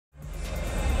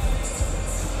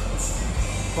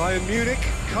Bayern Munich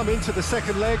come into the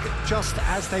second leg just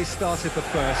as they started the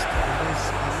first. It is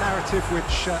a narrative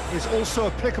which is also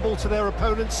applicable to their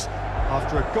opponents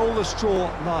after a goalless draw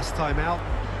last time out.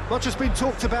 Much has been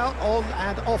talked about on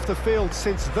and off the field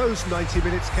since those 90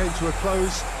 minutes came to a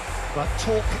close. But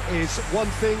talk is one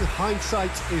thing,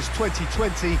 hindsight is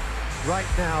 2020. Right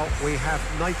now we have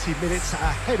 90 minutes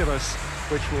ahead of us,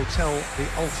 which will tell the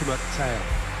ultimate tale.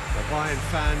 The Bayern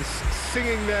fans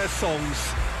singing their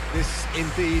songs. This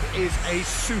indeed is a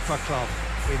super club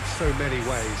in so many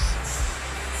ways.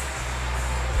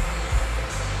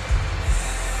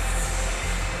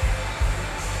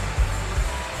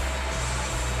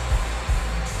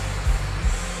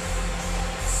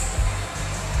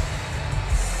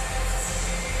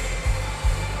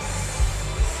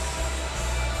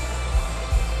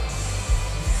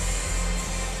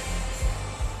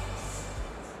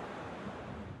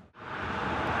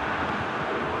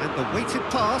 And the weighted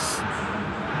pass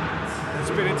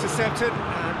has been intercepted,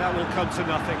 and that will come to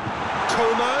nothing.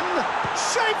 Germain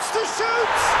shapes to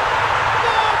shoot!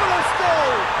 Marvellous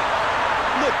goal!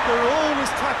 Look, there are always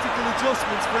tactical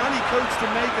adjustments for any coach to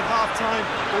make at half-time,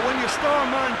 but when your star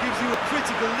man gives you a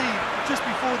critical lead just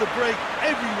before the break,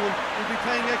 everyone will be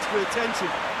paying extra attention.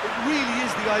 It really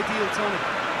is the ideal tonic.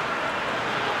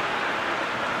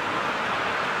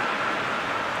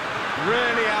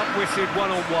 Really outwitted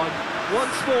one-on-one.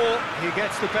 Once more, he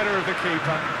gets the better of the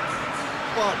keeper.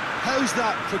 Well, how's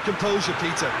that for composure,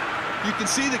 Peter? You can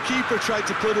see the keeper tried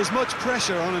to put as much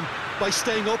pressure on him by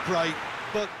staying upright,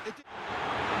 but...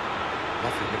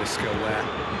 Lovely bit of skill there.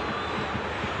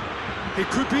 He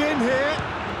could be in here,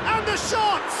 and the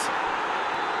shot!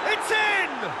 It's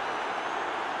in!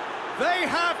 They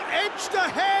have edged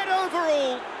ahead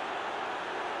overall.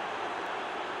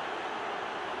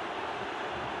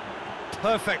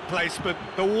 Perfect placement,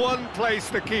 the one place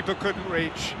the keeper couldn't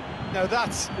reach. Now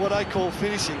that's what I call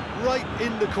finishing, right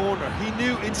in the corner. He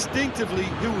knew instinctively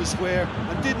who was where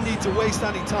and didn't need to waste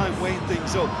any time weighing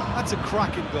things up. That's a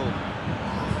cracking goal.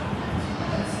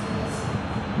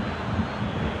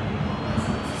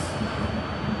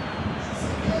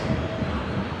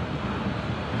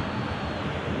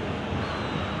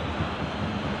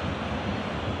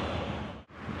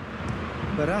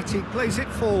 Baratti plays it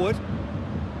forward.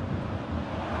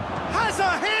 Has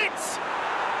a hit!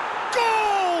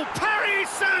 Goal! Paris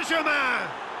Saint-Germain!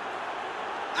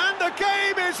 And the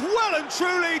game is well and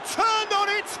truly turned on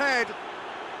its head.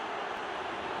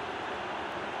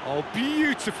 Oh,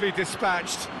 beautifully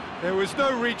dispatched. There was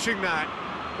no reaching that.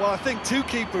 Well, I think two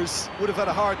keepers would have had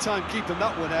a hard time keeping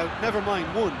that one out, never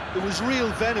mind one. There was real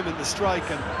venom in the strike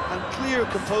and clear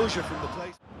composure from the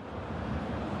place.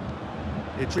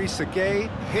 Idrissa Gueye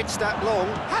hits that long,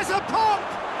 has a pop!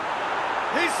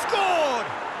 He's scored!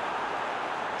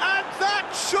 And that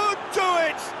should do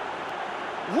it!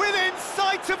 Within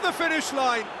sight of the finish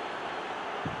line.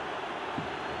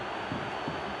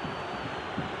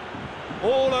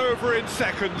 All over in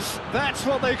seconds. That's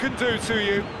what they can do to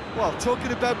you. Well,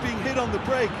 talking about being hit on the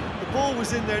break, the ball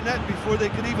was in their net before they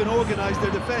could even organise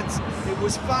their defence. It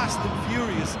was fast and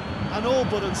furious, and all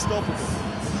but unstoppable.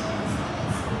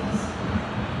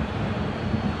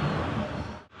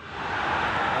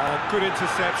 Good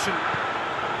interception.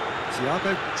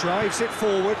 Thiago drives it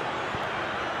forward.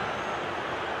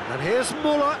 And here's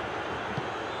Muller.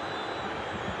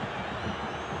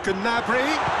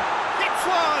 Gnabry hits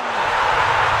one!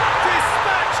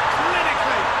 Dispatched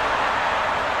clinically!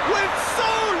 With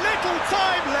so little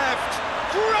time left!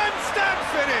 Grandstand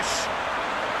finish!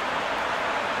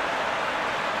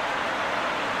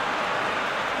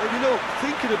 Well, you know,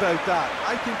 thinking about that,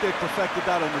 I think they perfected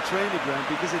that on the training ground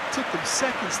because it took them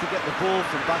seconds to get the ball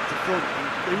from back to front. And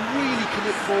they really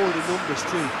commit forward in numbers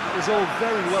too. It was all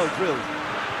very well drilled.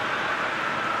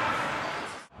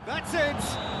 That's it.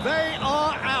 They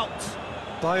are out.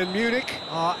 Bayern Munich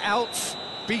are out,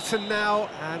 beaten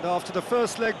now, and after the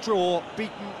first leg draw,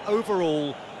 beaten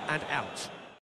overall and out.